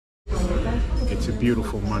It's a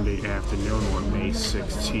beautiful Monday afternoon on May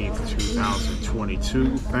 16th,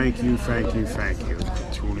 2022. Thank you for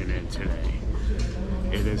tuning in today.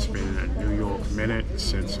 It has been a New York minute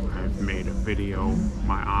since I've made a video.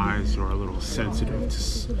 My eyes are a little sensitive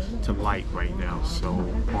to light right now,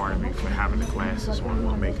 so pardon me for having the glasses on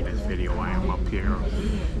while making this video. I am up here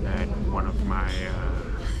at one of my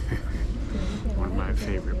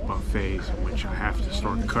favorite buffets, in which I have to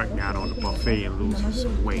start cutting out on the buffet and losing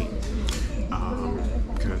some weight.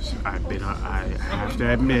 Because I have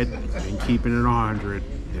to admit, I've been keeping it 100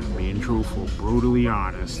 and being truthful, brutally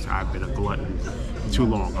honest. I've been a glutton too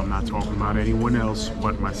long. I'm not talking about anyone else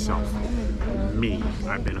but myself. Me,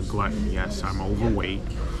 I've been a glutton. Yes, I'm overweight,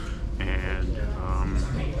 and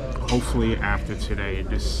hopefully after today,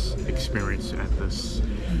 this experience at this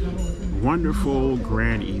wonderful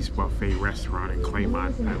Grand East Buffet restaurant in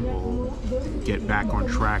Claymont, I will get back on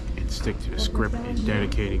track and stick to the script in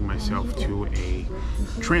dedicating myself to a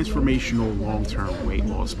transformational long-term weight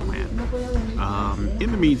loss plan.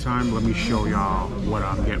 In the meantime, let me show y'all what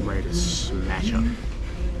I'm getting ready to smash up.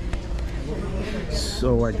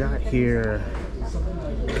 So I got here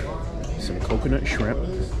some coconut shrimp.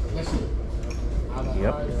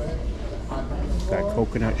 Yep. Got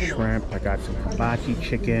coconut shrimp. I got some hibachi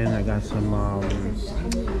chicken. I got some,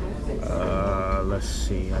 let's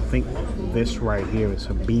see. I think this right here is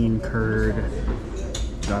a bean curd.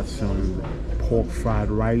 Got some pork fried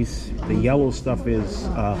rice. The yellow stuff is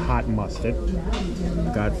hot mustard.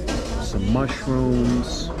 Got some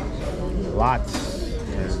mushrooms. Lots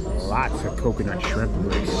and lots of coconut shrimp. I'm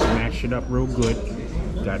gonna smash it up real good.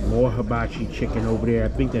 Got more hibachi chicken over there. I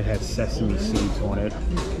think that has sesame seeds on it.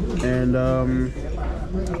 And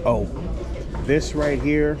oh, this right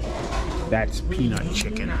here, that's peanut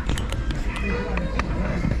chicken.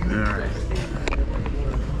 Alright.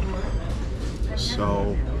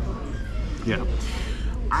 So yeah,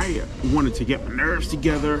 I wanted to get my nerves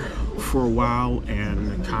together for a while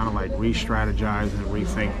and kind of like re-strategize and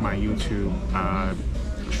rethink my YouTube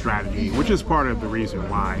strategy, which is part of the reason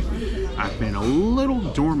why I've been a little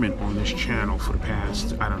dormant on this channel for the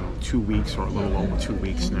past, I don't know, 2 weeks or a little over 2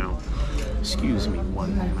 weeks now. Excuse me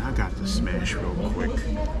one moment, I got to smash real quick.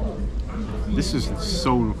 This is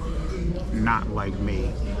so not like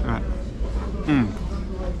me.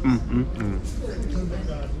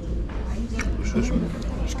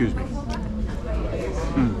 Excuse me.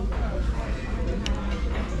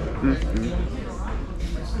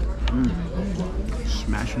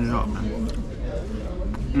 Smashing it up, man.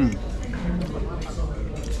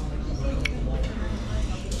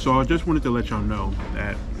 So I just wanted to let y'all know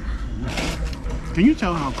that, can you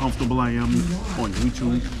tell how comfortable I am on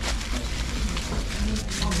YouTube?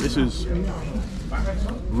 This is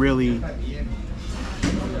really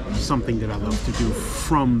something that I love to do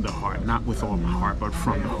from the heart, not with all my heart, but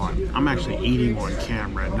from the heart. I'm actually eating on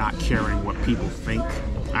camera, not caring what people think.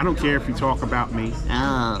 I don't care if you talk about me.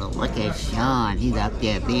 Oh, look at Sean. He's up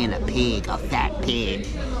there being a pig, a fat pig.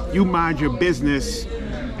 You mind your business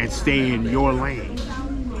and stay in your lane.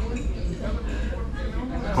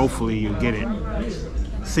 Hopefully you get it.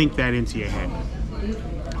 Sink that into your head.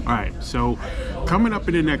 Alright, so coming up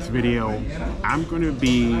in the next video, I'm going to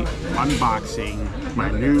be unboxing my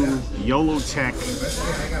new Yolotek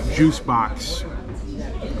Juicebox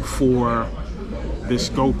for this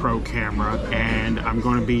GoPro camera, and I'm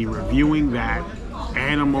going to be reviewing that,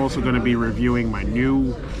 and I'm also going to be reviewing my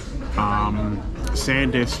new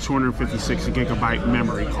SanDisk 256 gigabyte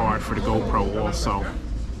memory card for the GoPro also.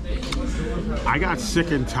 I got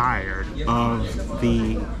sick and tired of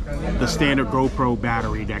the standard GoPro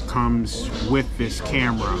battery that comes with this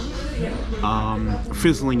camera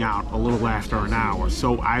fizzling out a little after an hour.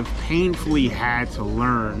 So I've painfully had to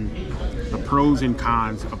learn the pros and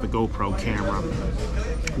cons of the GoPro camera,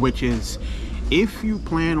 which is, if you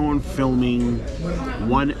plan on filming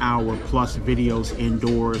 1 hour plus videos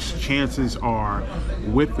indoors, chances are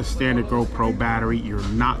with the standard GoPro battery, you're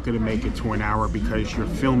not going to make it to an hour because you're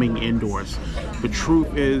filming indoors. The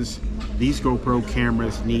truth is, these GoPro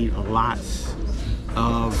cameras need lots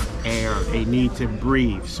of air. They need to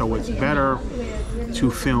breathe. So it's better to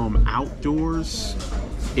film outdoors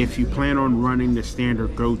if you plan on running the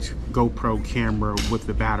standard GoPro camera with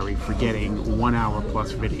the battery for getting 1 hour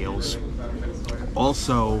plus videos.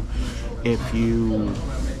 Also, if you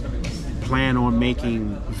plan on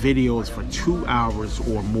making videos for 2 hours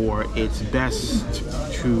or more, it's best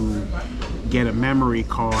to get a memory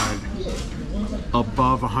card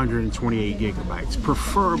above 128 gigabytes,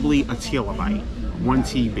 preferably a terabyte, 1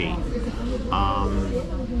 TB.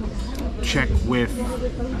 Check with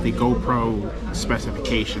the GoPro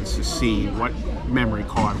specifications to see what memory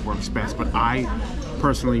card works best, but I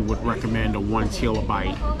personally would recommend a 1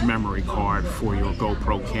 terabyte memory card for your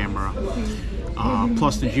GoPro camera,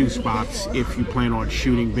 plus the Juicebox if you plan on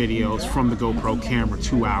shooting videos from the GoPro camera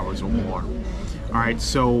 2 hours or more. Alright,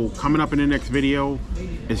 so coming up in the next video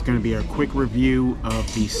is going to be a quick review of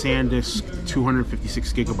the SanDisk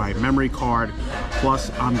 256 gigabyte memory card,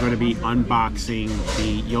 plus I'm going to be unboxing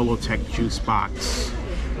the Yolotek Juicebox,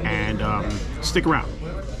 and stick around.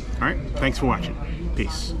 Alright, thanks for watching.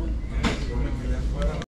 Peace.